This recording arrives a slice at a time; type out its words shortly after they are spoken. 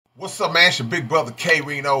What's up, man? It's your big brother K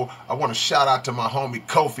Reno. I want to shout out to my homie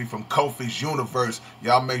Kofi from Kofi's Universe.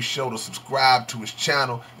 Y'all make sure to subscribe to his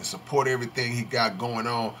channel and support everything he got going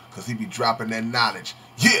on because he be dropping that knowledge.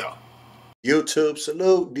 Yeah! YouTube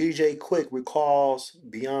salute. DJ Quik recalls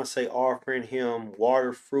Beyonce offering him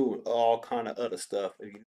water, fruit, and all kind of other stuff.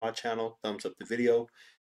 If you know my channel, thumbs up the video.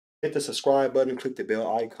 Hit the subscribe button. Click the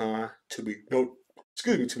bell icon to be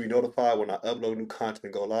notified when I upload new content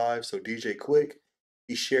and go live. So DJ Quik,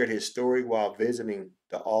 he shared his story while visiting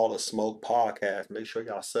the All the Smoke podcast. Make sure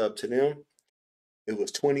y'all sub to them. It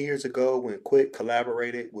was 20 years ago when Quik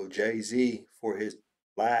collaborated with Jay-Z for his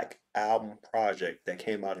Black album project that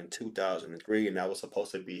came out in 2003, and that was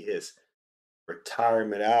supposed to be his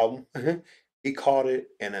retirement album. He called it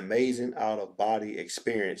an amazing out-of-body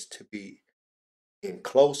experience to be in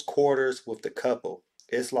close quarters with the couple.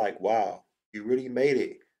 It's like, wow, you really made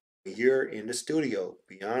it. You're in the studio.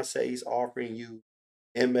 Beyonce's offering you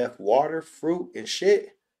MF water, fruit, and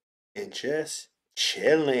shit, and just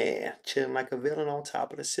chilling like a villain on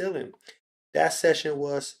top of the ceiling. That session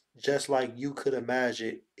was just like you could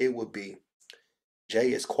imagine it would be.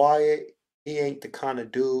 Jay is quiet. He ain't the kind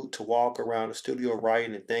of dude to walk around the studio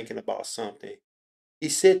writing and thinking about something. He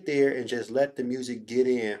sit there and just let the music get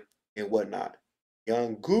in and whatnot.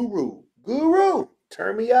 Young Guru,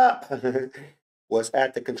 turn me up, was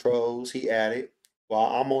at the controls. He added,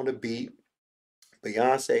 while I'm on the beat,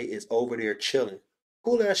 Beyonce is over there chilling.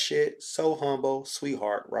 Cool as shit, so humble,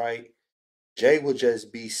 sweetheart, right? Jay would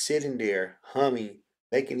just be sitting there humming,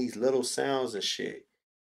 making these little sounds and shit.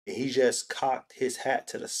 And he just cocked his hat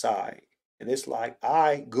to the side. And it's like, all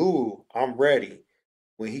right, Guru, I'm ready.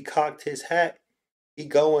 When he cocked his hat, he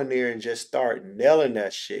go in there and just start nailing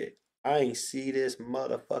that shit. I ain't see this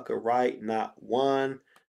motherfucker right, not one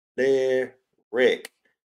lyric.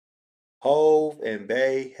 Hove and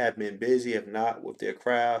Bay have been busy, if not with their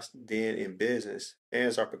crafts, then in business.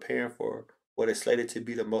 Fans are preparing for what is slated to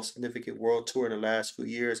be the most significant world tour in the last few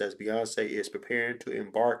years as Beyonce is preparing to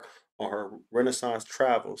embark on her Renaissance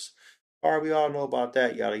travels. All right, we all know about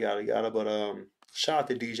that, yada yada yada. But shout out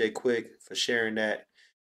to DJ Quik for sharing that,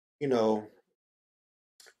 you know,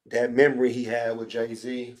 that memory he had with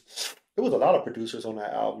Jay-Z. There was a lot of producers on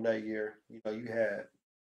that album that year. You know, you had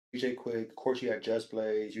DJ Quik, of course, you had Just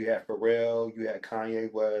Blaze, you had Pharrell, you had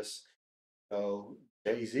Kanye West,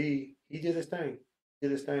 Jay Z. He did his thing,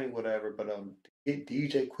 whatever. But to get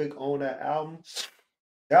DJ Quik on that album,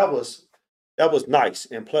 that was that was nice,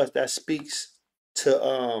 and plus that speaks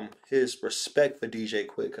to his respect for DJ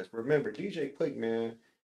Quik. Because remember, DJ Quik, man,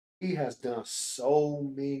 he has done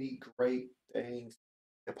so many great things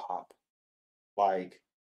in hip hop. Like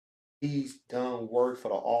he's done work for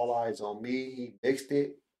the All Eyes on Me. He mixed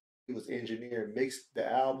it. He was engineer, mixed the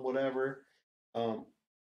album, whatever. Um,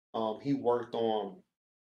 he worked on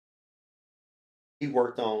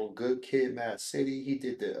Good Kid, Mad City. He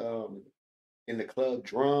did the in the club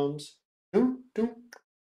drums. Doom doom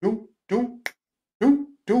doom doom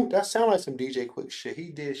doom doom. That sounds like some DJ Quik shit.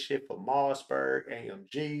 He did shit for Mossberg,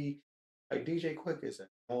 AMG. Like DJ Quik is a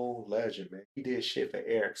known legend, man. He did shit for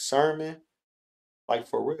Eric Sermon. Like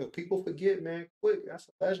for real, people forget, man. Quik, that's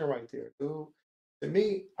a legend right there, dude. To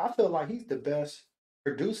me, I feel like he's the best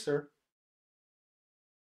producer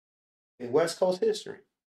in West Coast history.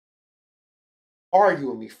 Argue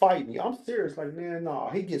with me, fight me. I'm serious. Like, man,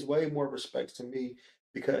 nah, he gets way more respect to me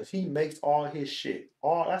because he makes all his shit.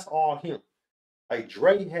 All that's all him. Like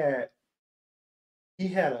Dre had he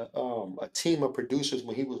had a team of producers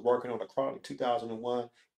when he was working on the Chronic 2001.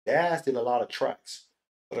 Daz did a lot of tracks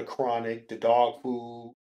for the Chronic, the Dog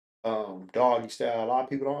Food, Doggy Style. A lot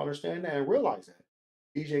of people don't understand that and realize that.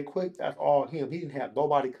 DJ Quik, that's all him. He didn't have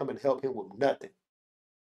nobody come and help him with nothing.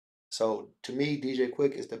 So to me, DJ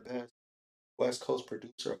Quik is the best West Coast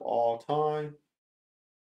producer of all time.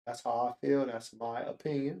 That's how I feel. That's my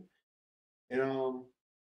opinion. And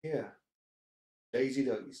yeah, Jay-Z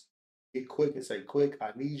does get Quik and say, Quik,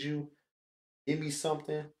 I need you. Give me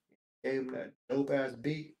something. Gave him that dope ass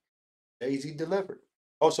beat. Jay-Z delivered.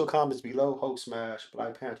 Also, comments below. Hope smash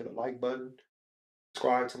Black Panther the like button.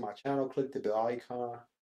 Subscribe to my channel. Click the bell icon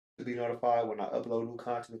to be notified when I upload new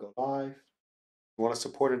content and go live. If you want to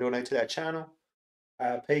support and donate to that channel, I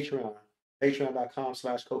have Patreon.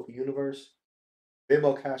 Patreon.com/KofiUniverse.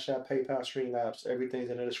 Venmo, Cash App, PayPal, Streamlabs. Everything's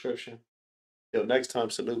in the description. Till next time,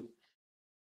 salute.